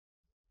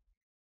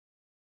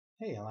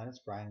Hey Ellen, it's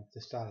Brian.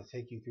 Just thought I'd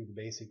take you through the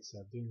basics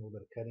of doing a little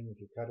bit of cutting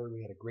with your cutter.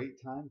 We had a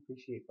great time.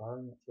 Appreciate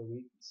borrowing it for a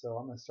week. So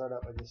I'm going to start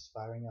out by just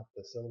firing up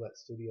the Silhouette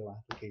Studio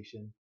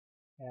application.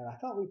 And I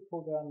thought we'd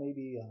pull down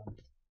maybe a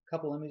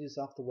couple images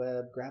off the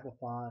web, grab a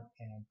font,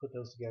 and put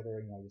those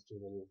together. Just do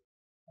a little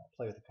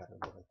play with the cutter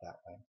a little bit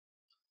that way.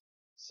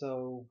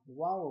 So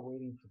while we're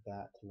waiting for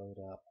that to load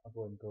up, I'll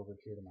go ahead and go over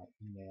here to my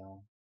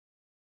email.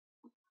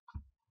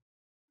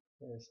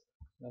 There's,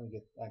 let me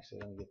get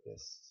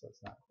this so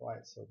it's not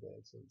quite so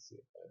big so you can see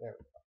it better. There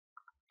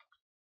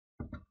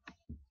we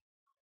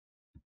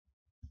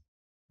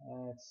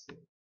go. Let's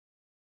see.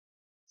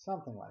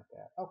 Something like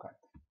that. Okay.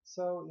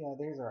 So yeah,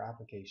 there's our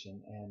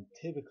application, and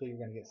typically you're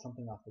going to get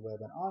something off the web.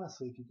 And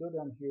honestly, if you go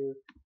down here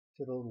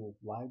to the little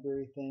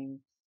library thing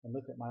and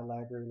look at my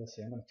library, let's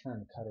see, I'm going to turn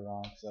the cutter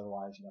on because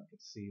otherwise you don't get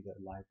to see the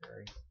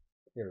library.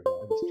 Here we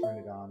go. I just turned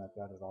it on. I've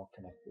got it all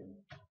connected.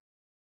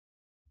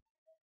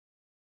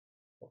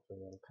 Hopefully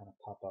that'll kind of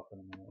pop up in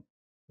a minute.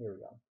 Here we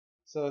go.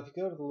 So if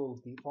you go to the little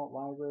default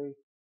library,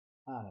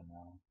 I don't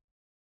know.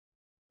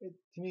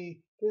 To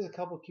me, there's a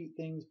couple cute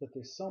things, but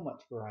there's so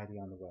much variety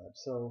on the web.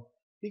 So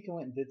Vika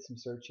went and did some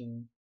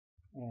searching,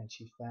 and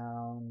she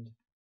found,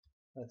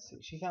 let's see,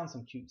 she found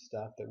some cute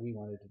stuff that we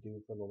wanted to do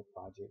for a little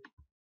project.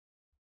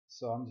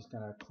 So I'm just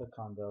going to click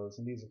on those,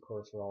 and these, of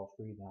course, are all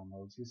free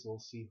downloads. Here's a little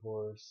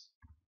seahorse,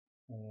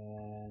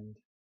 and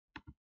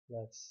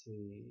let's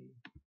see,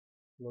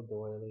 a little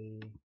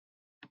doily,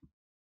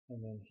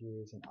 and then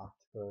here's an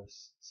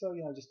octopus. So,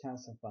 just kind of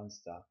some fun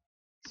stuff.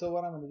 So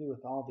what I'm going to do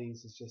with all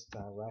these is just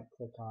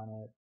right-click on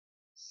it,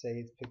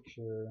 save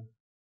picture,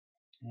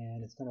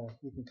 and it's gonna,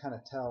 you can kind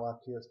of tell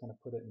up here it's going to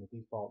put it in the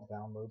default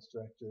downloads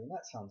directory, and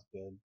that sounds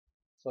good.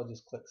 So I'll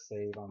just click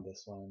save on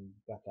this one.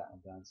 Got that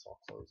one done, so I'll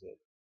close it.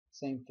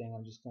 Same thing,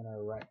 I'm just going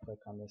to right click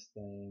on this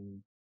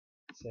thing,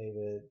 save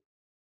it,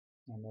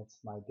 and that's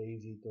my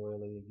daisy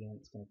doily. Again,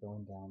 it's going to go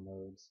in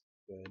downloads.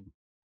 Good.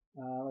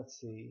 Let's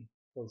see,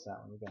 close that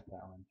one. We got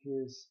that one.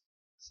 Here's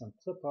some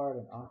clip art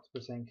and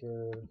octopus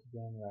anchor.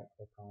 Again, right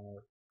click on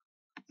it,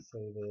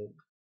 save it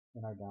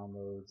in our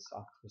downloads,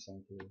 octopus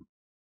anchor.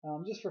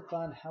 Just for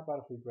fun, how about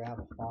if we grab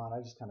a font?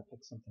 I just kind of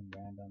pick something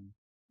random.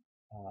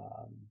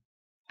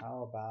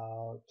 How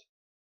about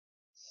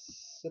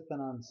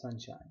Sippin' on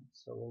Sunshine?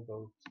 So we'll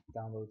go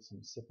download some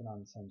Sippin'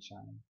 on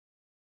Sunshine.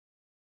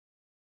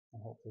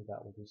 And hopefully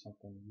that will do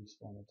something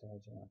useful and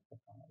intelligent. I'll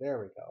click on it. There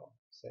we go.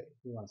 Save.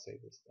 We want to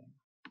save this thing.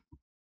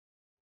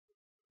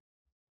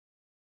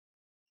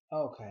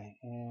 Okay,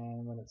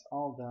 and when it's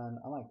all done,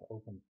 I like to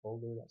open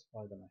folder. That's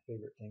probably my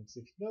favorite thing. So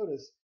if you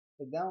notice,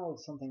 it downloads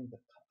something,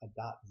 a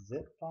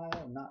 .zip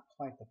file, not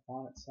quite the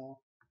font itself.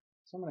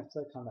 So I'm going to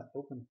click on that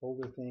open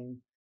folder thing.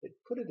 It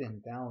put it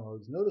in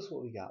downloads. Notice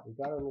what we got. We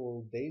got our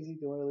little daisy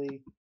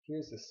doily.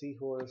 Here's the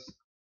seahorse.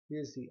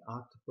 Here's the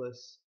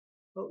octopus.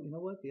 Oh, you know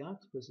what? The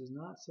octopus is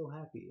not so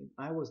happy.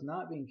 I was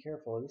not being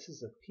careful. This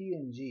is a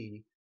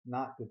PNG,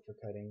 not good for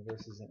cutting,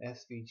 versus an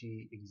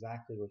SVG,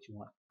 exactly what you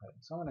want for cutting.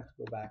 So I'm going to have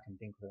to go back and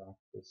think with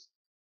octopus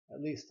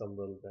at least a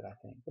little bit, I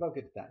think. But I'll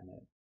get to that in a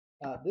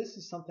minute. This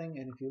is something,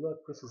 and if you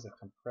look, this is a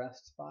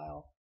compressed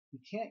file. You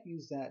can't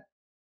use that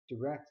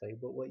directly,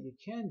 but what you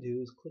can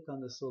do is click on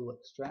this little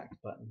extract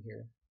button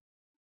here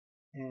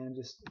and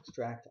just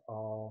extract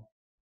all,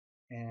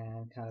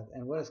 and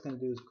what it's going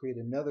to do is create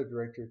another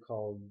directory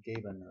called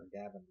Gavin,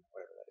 whatever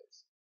that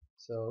is.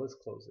 So let's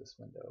close this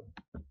window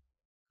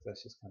because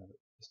that's just kind of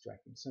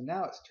distracting. So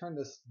now it's turned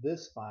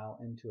this file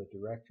into a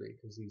directory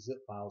because these zip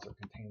files are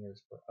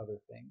containers for other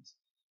things.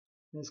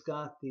 And it's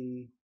got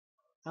the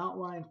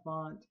outline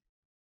font,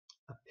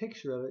 a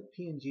picture of it,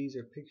 PNGs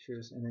are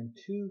pictures, and then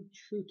two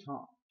true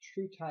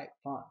type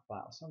font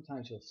files.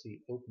 Sometimes you'll see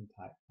open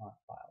type font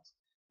files.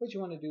 What you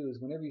want to do is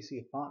whenever you see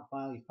a font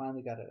file, you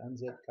finally got it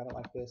unzipped, got it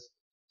like this,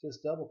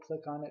 just double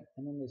click on it,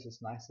 and then there's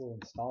this nice little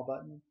install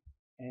button,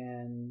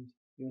 and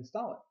you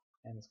install it.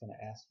 And it's going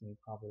to ask me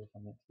probably if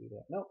I'm meant to do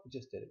that. Nope, it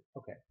just did it.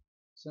 Okay.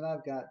 So now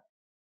I've got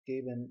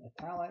Gavin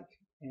Italic,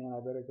 and I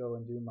better go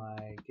and do my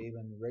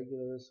Gavin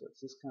regular, so it's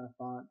this kind of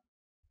font.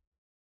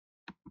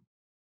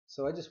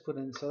 So I just put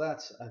in, so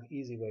that's an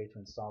easy way to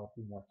install a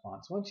few more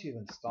fonts. Once you've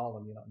installed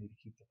them, you don't need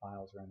to keep the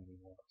files around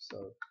anymore.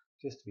 So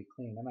just to be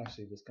clean, I'm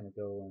actually just going to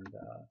go and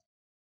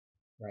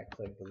right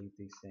click, delete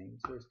these things.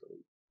 Where's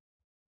delete?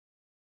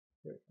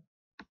 There we go.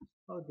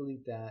 I'll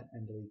delete that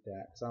and delete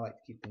that because I like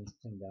to keep things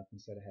cleaned up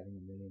instead of having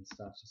a million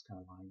stuff just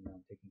kind of lying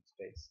around taking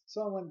space.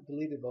 So I went and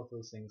deleted both of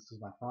those things because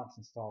my font's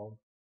installed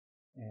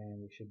and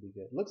we should be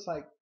good. Looks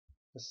like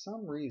for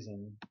some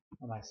reason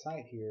on my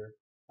site here,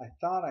 I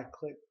thought I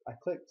clicked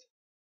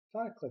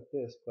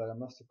this, but I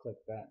must have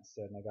clicked that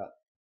instead, and I got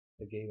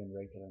the Gavin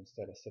regular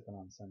instead of Sippin'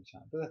 on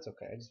Sunshine. But that's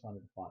okay. I just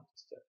wanted the font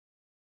just to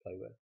play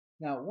with.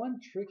 Now,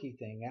 one tricky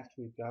thing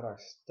after we've got our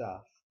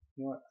stuff,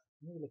 you know what?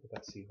 Let me look at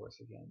that seahorse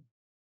again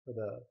for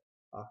the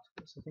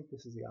octopus. I think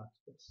this is the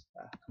octopus.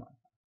 Come on,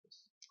 octopus.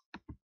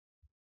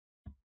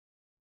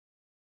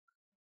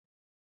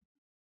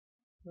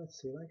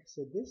 Let's see. Like I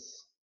said,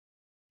 this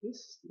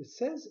it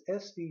says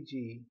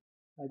SVG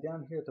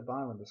down here at the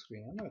bottom of the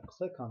screen. I'm going to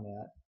click on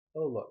that.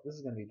 Oh look, this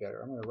is going to be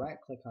better. I'm going to right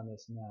click on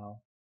this now,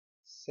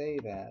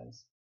 save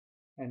as,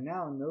 and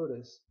now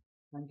notice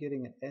I'm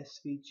getting an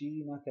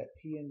SVG, not that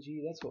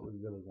PNG. That's what we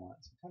really want.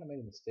 So I kind of made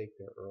a mistake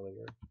there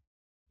earlier.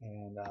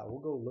 And we'll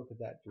go look at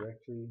that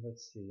directory.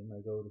 Let's see, I'm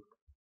going to go to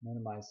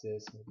minimize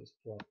this. We'll just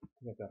pull up, I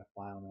think I've got a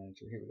file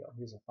manager. Here we go.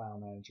 Here's a file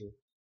manager.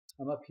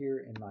 I'm up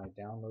here in my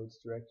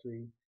downloads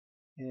directory.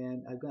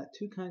 And I've got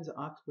two kinds of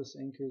octopus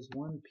anchors.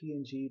 One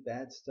PNG,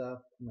 bad stuff.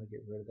 I'm going to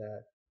get rid of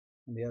that.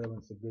 And the other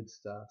one's the good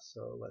stuff.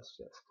 So let's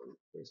just delete.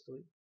 Where's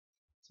delete?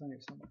 It's on here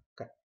somewhere.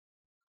 Okay.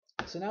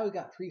 So now we've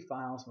got 3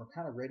 files. And we're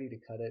kind of ready to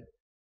cut it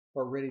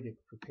or ready to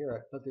prepare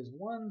it. But there's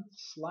one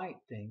slight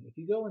thing. If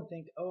you go and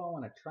think, oh, I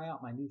want to try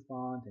out my new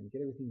font and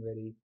get everything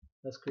ready,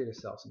 let's create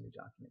ourselves a new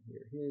document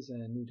here. Here's a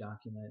new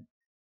document.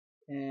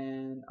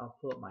 And I'll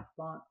pull up my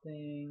font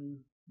thing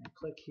and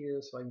click here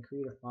so I can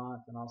create a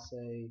font. And I'll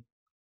say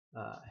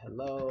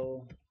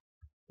hello,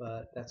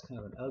 but that's kind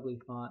of an ugly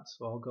font,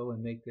 so I'll go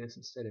and make this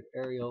instead of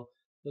Arial.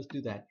 Let's do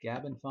that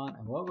Gabon font,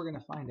 and what we're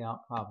going to find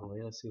out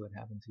probably, let's see what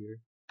happens here.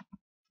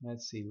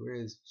 Let's see, where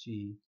is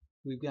G?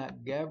 We've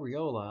got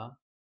Gabriola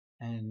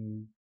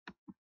and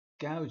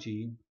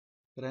Gauji,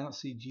 but I don't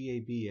see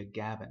GAB, a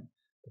Gavin.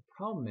 The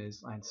problem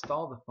is I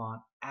installed the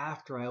font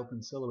after I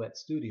opened Silhouette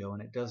Studio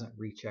and it doesn't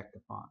recheck the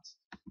fonts.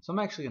 So I'm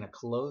actually going to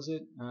close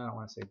it. I don't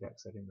want to save that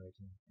because I didn't really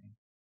do anything.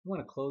 You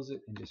want to close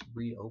it and just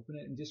reopen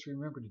it, and just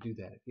remember to do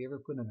that. If you ever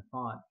put in a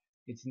font,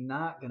 it's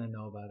not going to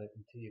know about it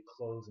until you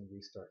close and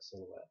restart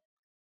Silhouette.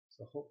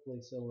 So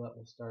hopefully Silhouette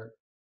will start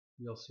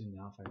real soon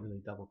now. If I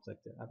really double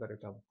clicked it, I better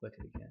double click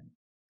it again.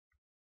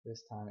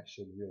 This time it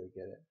should really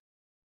get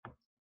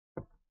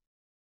it.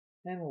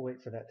 And we'll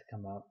wait for that to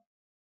come up.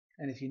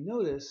 And if you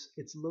notice,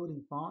 it's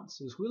loading fonts.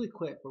 It was really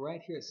quick, but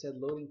right here it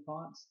said loading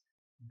fonts.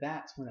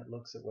 That's when it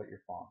looks at what your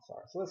fonts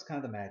are. So that's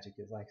kind of the magic,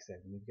 is like I said,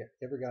 when you've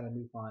ever got a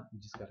new font, you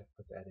just got to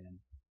put that in.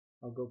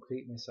 I'll go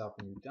create myself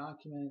a new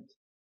document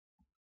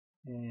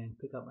and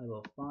pick up my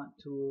little font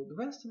tool. The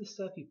rest of the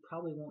stuff you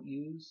probably won't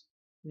use.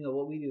 You know,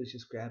 what we do is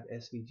just grab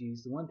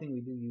SVGs. The one thing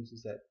we do use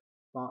is that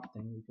font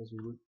thing because we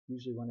would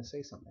usually want to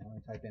say something. I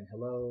want to type in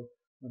hello,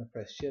 I'm going to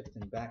press shift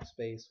and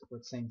backspace, or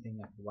the same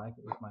thing, I can wipe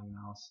it with my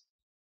mouse.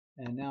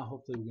 And now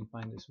hopefully we can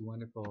find this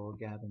wonderful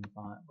Gavin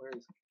font. Where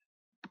is it?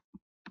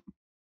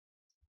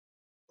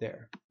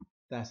 There.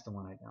 That's the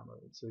one I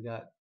downloaded. So we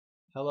got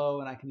hello,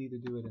 and I can either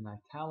do it in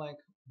italic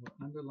or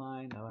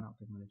underline. No, I don't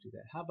think I'm going to do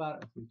that. How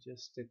about if we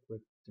just stick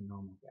with the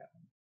normal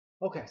Gavin?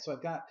 Okay, so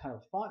I've got kind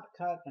of font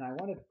cut, and I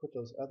wanted to put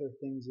those other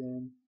things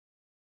in.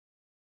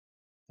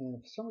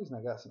 And for some reason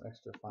I got some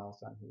extra files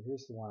down here.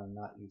 Here's the one I'm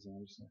not using.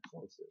 I'm just going to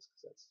close this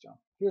because that's junk.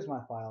 Here's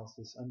my files,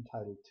 this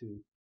untitled 2.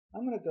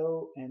 I'm going to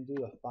go and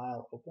do a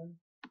file open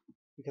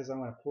because I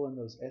want to pull in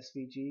those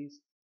SVGs.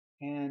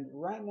 And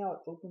right now it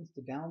opens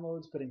the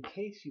downloads, but in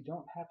case you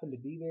don't happen to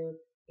be there,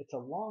 it's a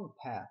long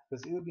path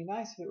because it would be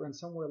nice if it were in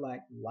somewhere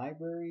like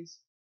libraries,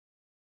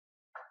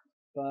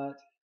 but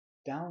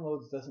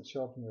downloads doesn't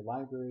show up in your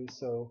library.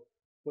 So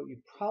what you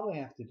probably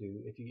have to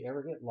do if you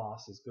ever get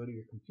lost is go to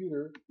your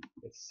computer.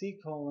 It's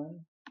C:\users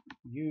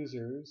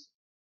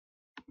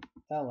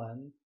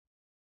ln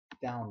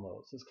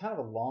downloads. So it's kind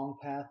of a long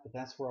path, but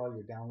that's where all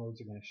your downloads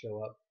are going to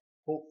show up.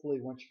 Hopefully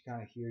once you're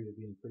kind of here, you'll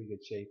be in pretty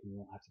good shape and you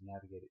won't have to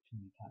navigate it too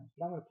many times.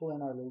 But I'm going to pull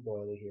in our little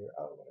doily here.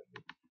 Oh, what did I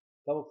do?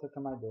 Double click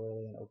on my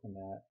doily and open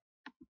that.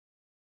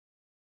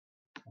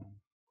 And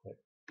click.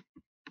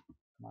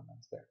 Come on,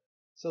 that's there.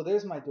 So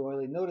there's my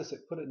doily. Notice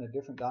it put it in a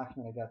different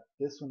document. I got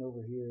this one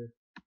over here.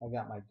 I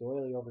got my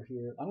doily over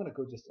here. I'm going to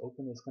go just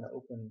open this. Going to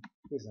open.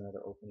 Here's another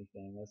openy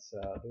thing.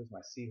 There's my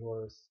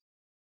seahorse.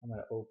 I'm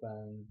going to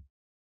open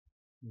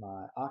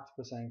my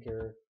octopus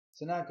anchor.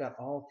 So now I've got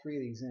all 3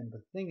 of these in, but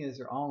the thing is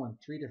they're all in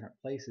 3 different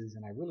places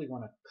and I really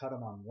want to cut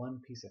them on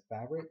one piece of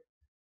fabric.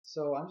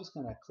 So I'm just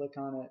going to click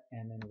on it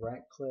and then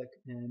right click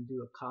and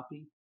do a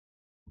copy.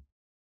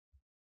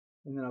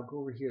 And then I'll go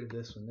over here to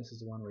this one. This is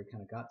the one where we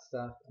kind of got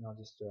stuff, and I'll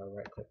just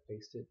right click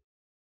paste it.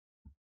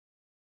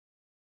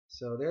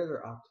 So there's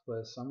our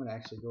octopus. So I'm going to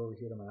actually go over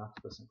here to my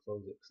octopus and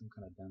close it because I'm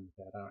kind of done with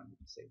that. I don't need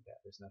to save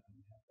that. There's nothing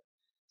to have.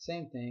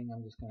 Same thing.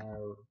 I'm just going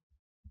to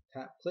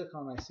click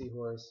on my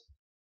seahorse,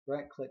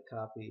 right click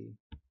copy,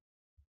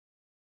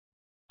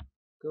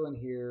 go in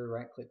here,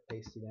 right click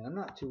paste it in. I'm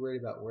not too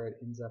worried about where it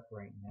ends up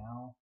right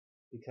now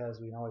because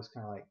we can always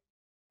kind of like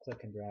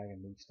click and drag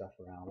and move stuff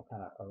around. We'll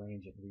kind of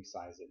arrange it and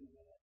resize it in a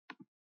minute.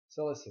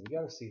 So let's see, we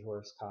got a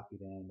seahorse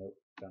copied in. Nope,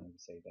 don't need to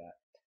save that.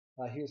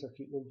 Here's our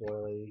cute little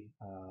doily.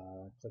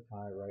 Click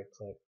on it, right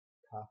click,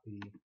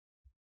 copy.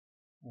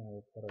 And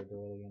we'll put our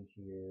doily in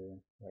here,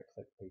 right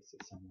click, paste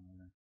it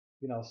somewhere.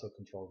 You can also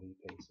control V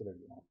paste, whatever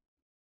you want.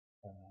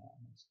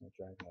 I'm just going to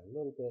drag that a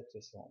little bit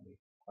just so it won't be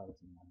quite as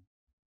annoying.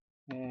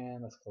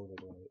 And let's close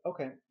it away.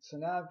 Okay, so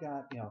now I've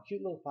got a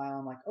cute little file.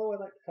 I'm like, oh,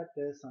 I'd like to cut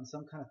this on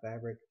some kind of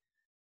fabric.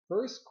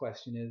 First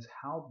question is,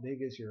 how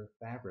big is your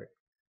fabric?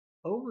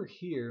 Over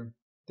here,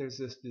 there's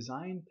this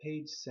design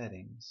page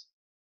settings.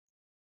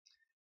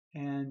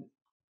 And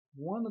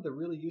one of the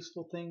really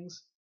useful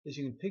things is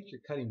you can pick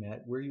your cutting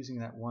mat. We're using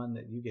that one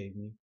that you gave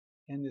me.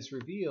 And this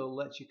reveal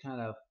lets you kind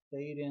of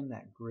fade in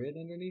that grid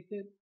underneath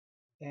it.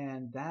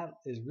 And that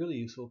is really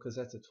useful because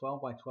that's a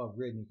 12 by 12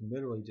 grid and you can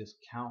literally just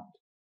count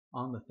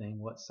on the thing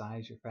what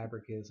size your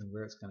fabric is and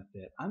where it's going to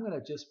fit. I'm going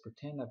to just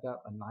pretend I've got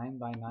a 9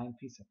 by 9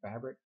 piece of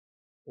fabric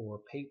or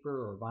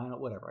paper or vinyl,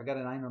 whatever. I got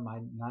a 9 by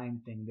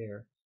 9 thing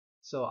there.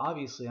 So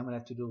obviously I'm going to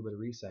have to do a little bit of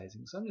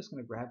resizing. So I'm just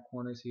going to grab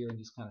corners here and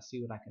just kind of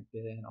see what I can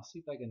fit in. I'll see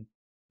if I can,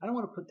 I don't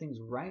want to put things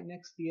right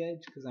next to the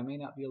edge because I may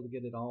not be able to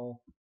get it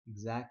all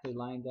exactly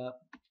lined up.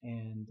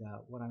 And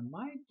what I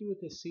might do with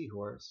this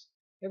seahorse,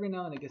 every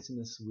now and then it gets in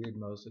this weird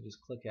mode, so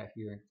just click out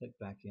here and click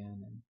back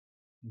in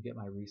and get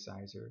my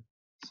resizer.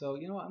 So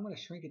you know what, I'm going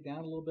to shrink it down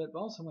a little bit, but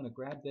also I'm going to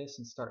grab this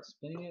and start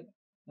spinning it.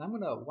 And I'm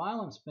going to,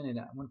 while I'm spinning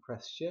it, I'm going to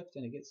press shift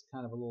and it gets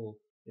kind of a little,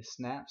 it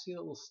snaps, see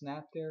that little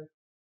snap there?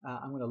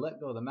 I'm going to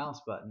let go of the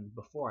mouse button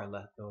before I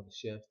let go of the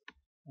shift.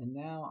 And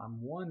now I'm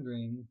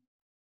wondering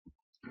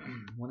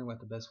what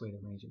the best way to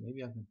arrange it.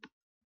 Maybe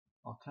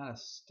I'll kind of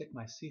stick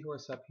my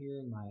seahorse up here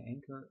and my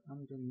anchor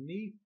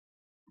underneath.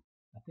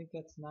 I think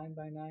that's 9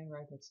 by 9,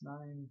 right? That's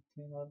 9,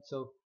 10, 11.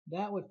 So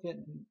that would fit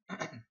in.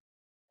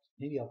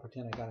 Maybe I'll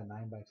pretend I got a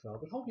 9 by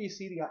 12. But hopefully you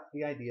see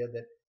the idea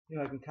that, you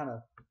know, I can kind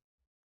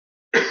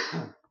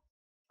of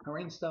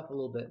arrange stuff a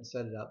little bit and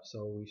set it up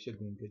so we should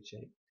be in good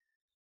shape.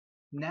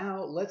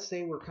 Now, let's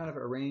say we're kind of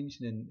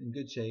arranged and in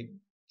good shape,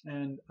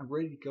 and I'm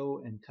ready to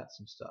go and cut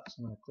some stuff. So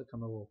I'm going to click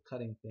on the little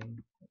cutting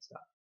thing. Let's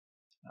stop.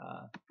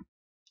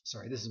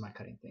 Sorry, this is my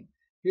cutting thing.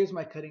 Here's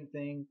my cutting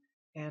thing.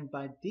 And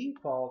by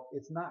default,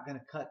 it's not going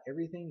to cut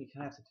everything. You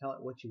kind of have to tell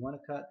it what you want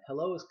to cut.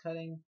 Hello is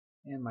cutting,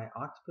 and my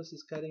octopus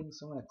is cutting.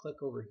 So I'm going to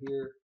click over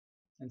here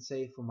and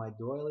say for my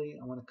doily,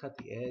 I want to cut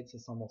the edge.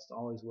 That's almost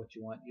always what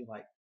you want. You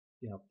like,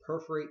 you know,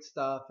 perforate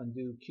stuff and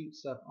do cute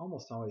stuff.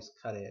 Almost always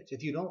cut edge.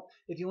 If you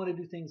want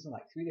to do things in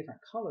like 3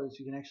 different colors,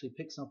 you can actually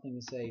pick something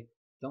and say,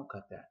 don't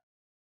cut that.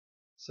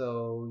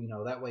 So, you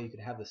know, that way you could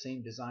have the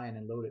same design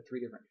and load it 3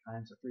 different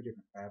times or 3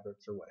 different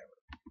fabrics or whatever.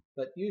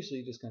 But usually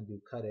you're just going to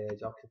do cut edge.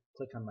 I'll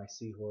click on my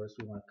seahorse.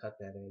 We want to cut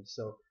that edge.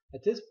 So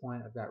at this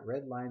point, I've got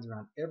red lines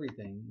around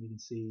everything. You can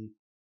see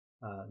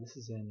this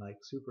is in like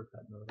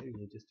supercut mode. I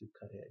usually just do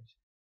cut edge.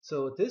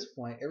 So at this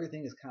point,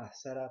 everything is kind of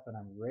set up and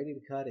I'm ready to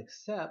cut,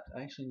 except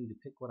I actually need to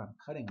pick what I'm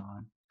cutting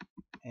on.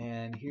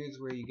 And here's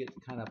where you get to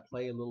kind of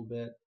play a little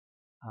bit.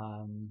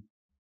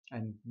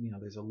 And you know,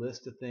 there's a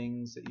list of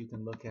things that you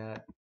can look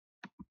at,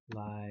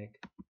 like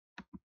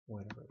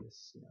whatever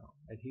this, you know,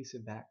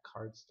 adhesive back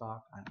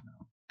cardstock. I don't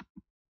know.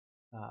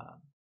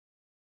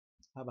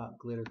 How about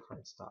glitter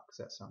cardstock? Because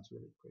that sounds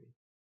really pretty.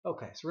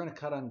 Okay, so we're going to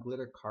cut on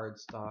glitter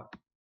cardstock.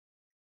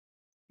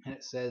 And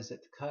it says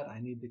that to cut, I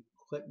need to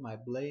click my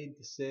blade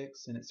to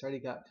 6, and it's already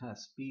got kind of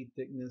speed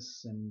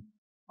thickness and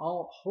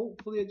all.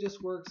 Hopefully it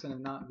just works, and if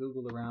not,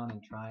 Google around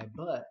and try.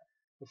 But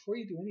before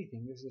you do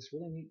anything, there's this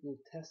really neat little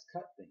test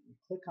cut thing. You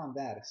click on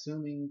that,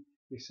 assuming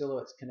your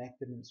silhouette's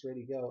connected and it's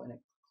ready to go,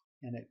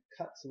 and it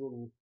cuts a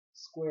little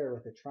square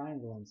with a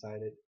triangle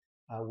inside it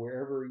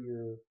wherever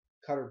your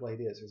cutter blade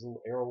is. There's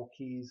little arrow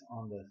keys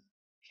on the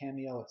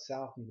Cameo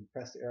itself, and you can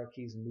press the arrow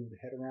keys and move the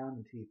head around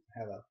until you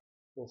have a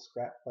little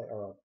scrap plate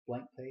or a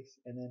blank place,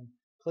 and then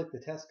click the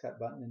test cut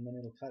button and then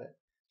it'll cut it.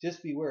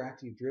 Just beware,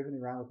 after you've driven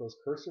around with those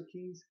cursor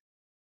keys,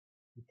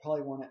 you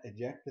probably want to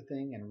eject the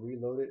thing and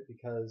reload it,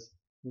 because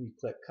when you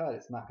click cut,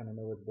 it's not going to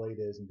know where the blade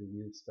is and do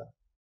weird stuff.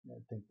 I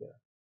think that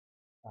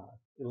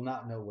it'll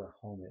not know where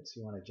home is. So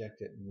you want to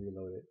eject it and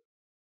reload it.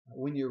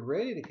 When you're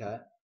ready to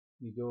cut,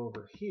 you go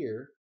over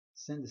here,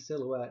 send to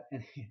Silhouette,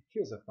 and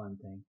here's a fun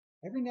thing.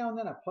 Every now and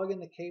then I plug in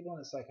the cable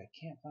and it's like, I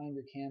can't find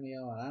your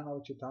Cameo and I don't know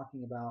what you're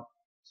talking about.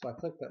 So I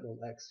click that little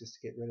X just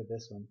to get rid of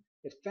this one.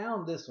 It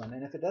found this one,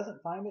 and if it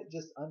doesn't find it,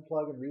 just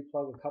unplug and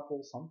replug a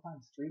couple,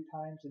 sometimes 3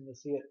 times, and you'll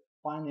see it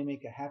finally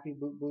make a happy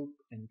boop boop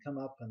and come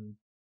up, and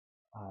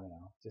I don't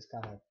know, just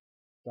kind of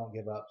don't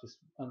give up. Just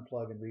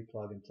unplug and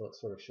replug until it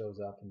sort of shows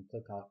up, and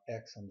click off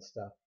X on the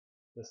stuff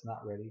that's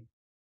not ready.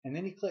 And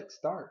then you click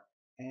start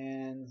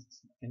and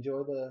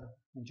enjoy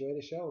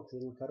the show,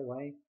 because it'll cut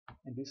away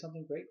and do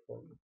something great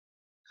for you.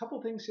 A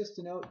couple things just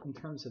to note in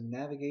terms of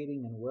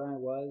navigating and where I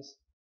was.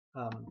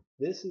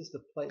 This is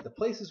the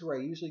places where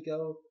I usually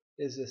go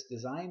is this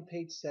design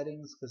page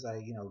settings, because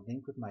I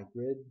link with my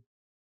grid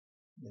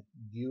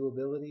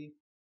viewability.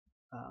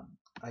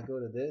 I go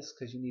to this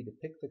because you need to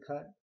pick the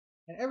cut,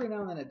 and every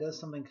now and then it does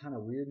something kind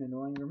of weird and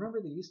annoying.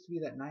 Remember, there used to be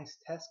that nice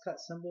test cut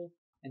symbol,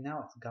 and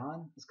now it's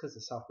gone? It's because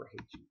the software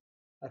hates you.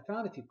 I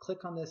found if you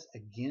click on this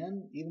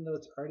again, even though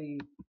it's already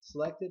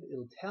selected,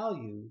 it'll tell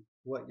you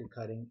what you're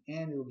cutting,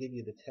 and it'll give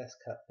you the test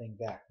cut thing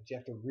back. But you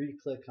have to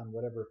re-click on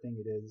whatever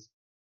thing it is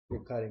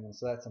you're cutting, and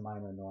so that's a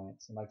minor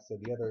annoyance. And like I said,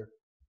 the other,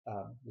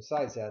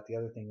 besides that, the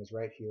other thing is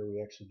right here.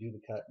 We actually do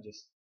the cut and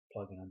just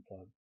plug and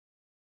unplug.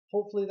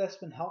 Hopefully that's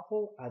been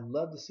helpful. I'd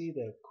love to see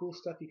the cool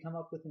stuff you come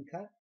up with and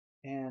cut,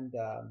 and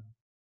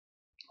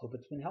hope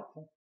it's been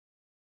helpful.